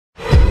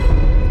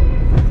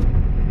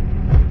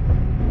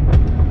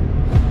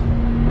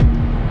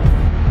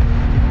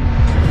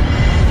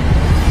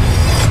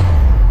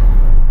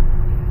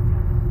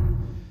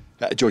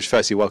George,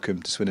 firstly,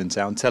 welcome to Swindon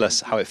Town. Tell us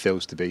how it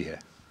feels to be here.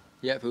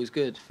 Yeah, it feels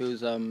good.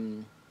 Feels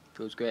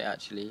great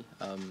actually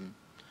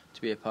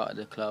to be a part of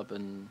the club,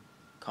 and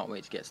can't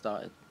wait to get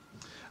started.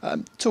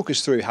 Talk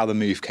us through how the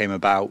move came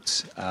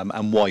about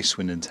and why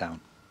Swindon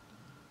Town.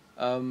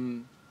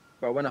 Well,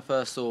 when I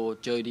first saw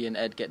Jody and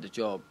Ed get the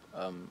job,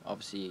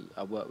 obviously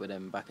I worked with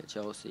them back at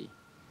Chelsea,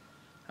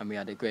 and we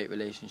had a great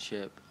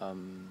relationship.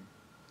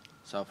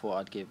 So I thought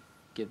I'd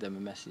give them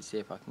a message, see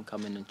if I can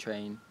come in and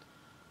train,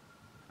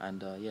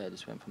 and yeah,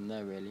 just went from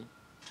there really.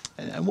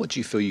 And what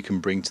do you feel you can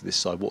bring to this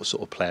side? What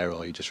sort of player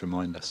are you? Just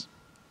remind us.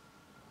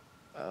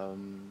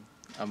 I'm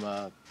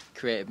a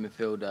creative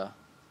midfielder,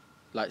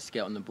 likes to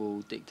get on the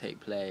ball, dictate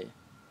play,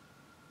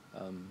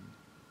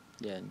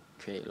 yeah, and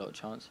create a lot of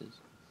chances.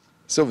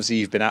 So obviously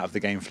you've been out of the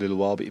game for a little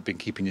while, but you've been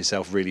keeping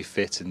yourself really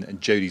fit, and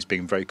Jody's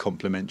been very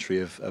complimentary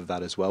of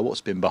that as well.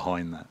 What's been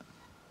behind that?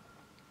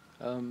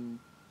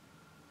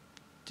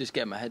 Just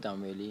getting my head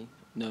down really,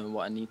 knowing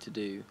what I need to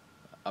do.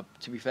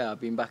 To be fair,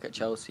 I've been back at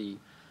Chelsea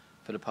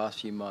for the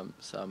past few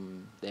months.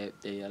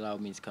 They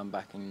allowed me to come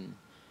back and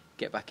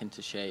get back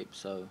into shape,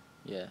 so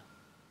yeah.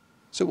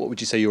 So what would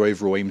you say your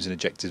overall aims and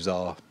objectives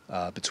are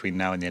between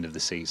now and the end of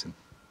the season?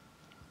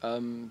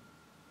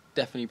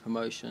 Definitely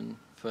promotion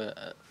for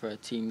a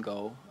team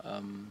goal,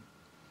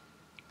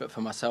 but for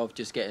myself,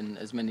 just getting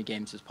as many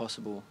games as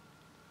possible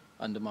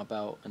under my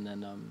belt, and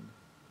then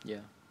yeah.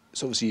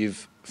 So obviously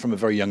from a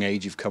very young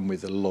age, you've come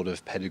with a lot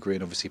of pedigree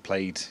and obviously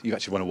you've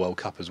actually won a World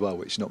Cup as well,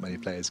 which not many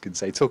players can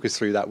say. Talk us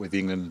through that with the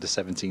England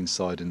under-17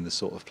 side and the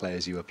sort of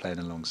players you were playing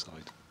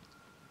alongside.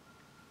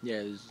 Yeah,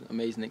 it was an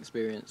amazing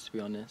experience, to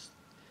be honest.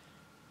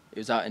 It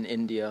was out in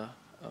India,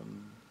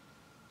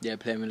 yeah,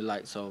 playing with the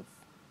likes of,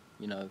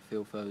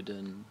 Phil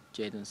Foden,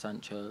 Jadon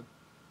Sancho,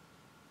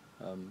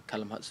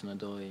 Callum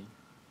Hudson-Odoi,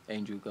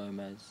 Angel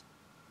Gomez.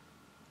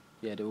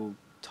 Yeah, they're all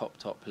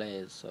top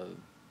players, so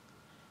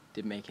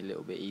did make it a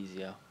little bit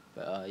easier.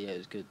 But yeah, it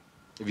was good.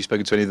 Have you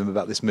spoken to any of them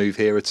about this move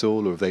here at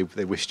all, or have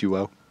they wished you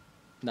well?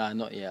 No,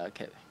 not yet. I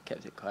kept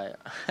it quiet.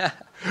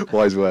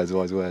 Wise words,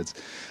 wise words.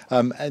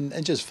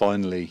 And just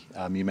finally,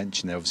 you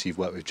mentioned there obviously you've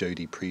worked with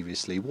Jody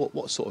previously.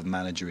 What sort of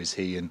manager is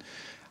he, and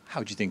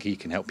how do you think he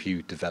can help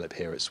you develop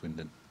here at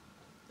Swindon?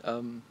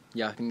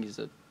 Yeah, I think he's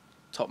a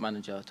top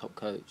manager, top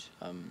coach.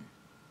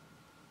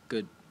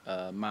 Good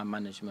man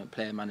management,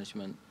 player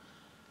management.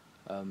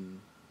 But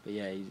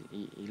yeah,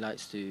 he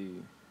likes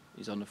to.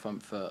 He's on the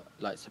front foot,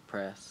 likes to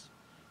press,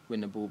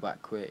 win the ball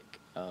back quick.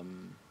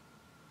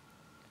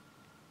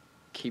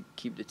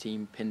 Keep the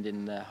team pinned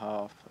in their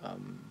half,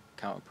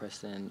 counter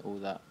pressing, all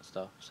that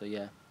stuff. So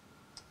yeah.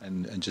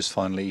 And just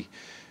finally,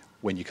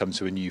 when you come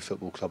to a new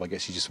football club, I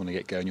guess you just want to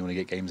get going. You want to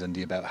get games under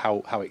your belt.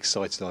 How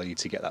excited are you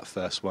to get that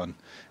first one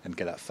and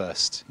get that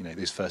first,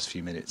 those first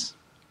few minutes?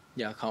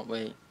 Yeah, I can't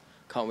wait.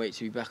 Can't wait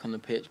to be back on the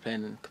pitch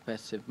playing a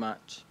competitive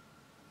match.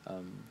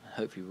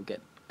 Hopefully we'll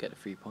get the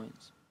 3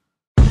 points.